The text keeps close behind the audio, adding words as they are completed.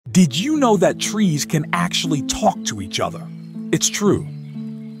Did you know that trees can actually talk to each other? It's true.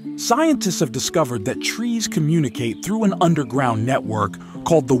 Scientists have discovered that trees communicate through an underground network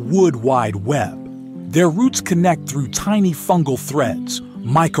called the Wood Wide Web. Their roots connect through tiny fungal threads,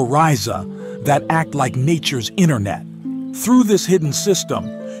 mycorrhiza, that act like nature's internet. Through this hidden system,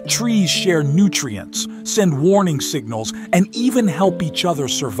 trees share nutrients, send warning signals, and even help each other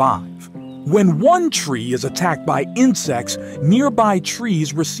survive. When one tree is attacked by insects, nearby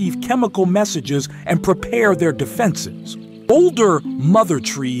trees receive chemical messages and prepare their defenses. Older mother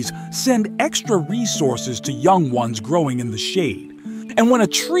trees send extra resources to young ones growing in the shade. And when a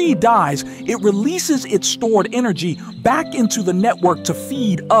tree dies, it releases its stored energy back into the network to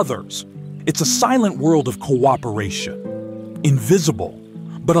feed others. It's a silent world of cooperation. Invisible,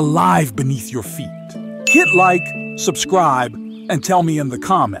 but alive beneath your feet. Hit like, subscribe, and tell me in the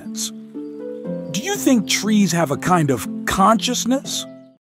comments. Do you think trees have a kind of consciousness?